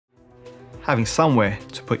Having somewhere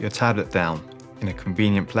to put your tablet down in a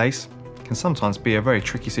convenient place can sometimes be a very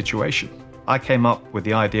tricky situation. I came up with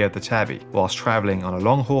the idea of the Tabbi whilst travelling on a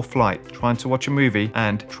long-haul flight, trying to watch a movie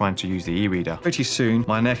and trying to use the e-reader. Pretty soon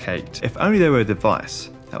my neck ached. If only there were a device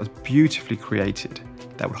that was beautifully created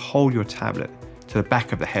that would hold your tablet to the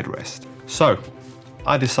back of the headrest. So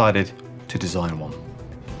I decided to design one.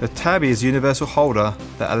 The Tabbi is a universal holder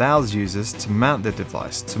that allows users to mount their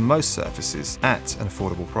device to most surfaces at an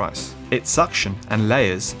affordable price. Its suction and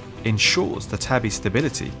layers ensures the Tabbi's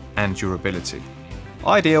stability and durability.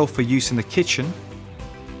 Ideal for use in the kitchen,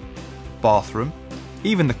 bathroom,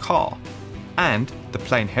 even the car, and the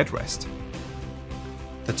plain headrest.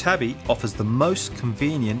 The Tabbi offers the most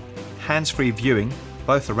convenient hands-free viewing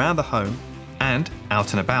both around the home and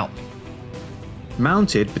out and about.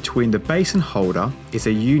 Mounted between the base and holder is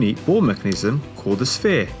a unique ball mechanism called the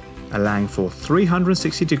sphere, allowing for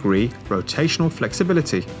 360-degree rotational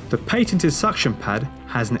flexibility. The patented suction pad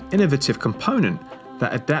has an innovative component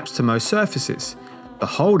that adapts to most surfaces. The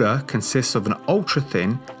holder consists of an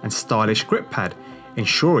ultra-thin and stylish grip pad,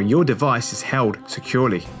 ensuring your device is held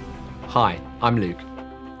securely. Hi, I'm Luke.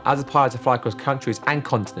 As a pilot, I fly across countries and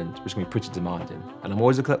continents, which can be pretty demanding, and I'm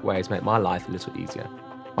always looking at ways to make my life a little easier.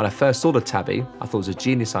 When I first saw the Tabbi, I thought it was a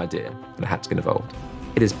genius idea, and I had to get involved.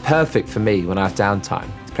 It is perfect for me when I have downtime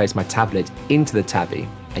to place my tablet into the Tabbi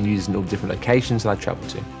and use it in all different locations that I travel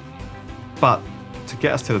to. But to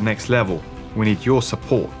get us to the next level, we need your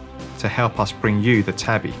support to help us bring you the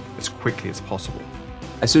Tabbi as quickly as possible.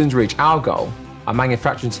 As soon as we reach our goal, our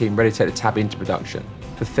manufacturing team ready to take the Tabbi into production,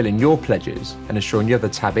 fulfilling your pledges and ensuring you have the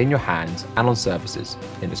Tabbi in your hands and on surfaces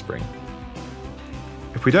in the spring.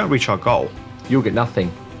 If we don't reach our goal, you'll get nothing,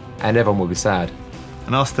 and everyone will be sad.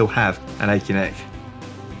 And I'll still have an achy neck.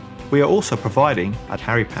 We are also providing a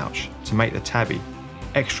carry pouch to make the Tabbi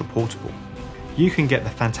extra portable. You can get the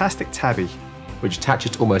fantastic Tabbi, which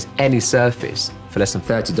attaches to almost any surface for less than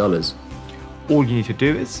 $30. All you need to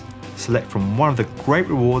do is select from one of the great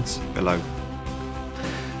rewards below.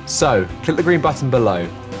 So, click the green button below,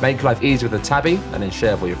 make life easier with the Tabbi, and then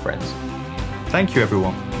share with all your friends. Thank you,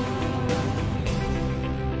 everyone.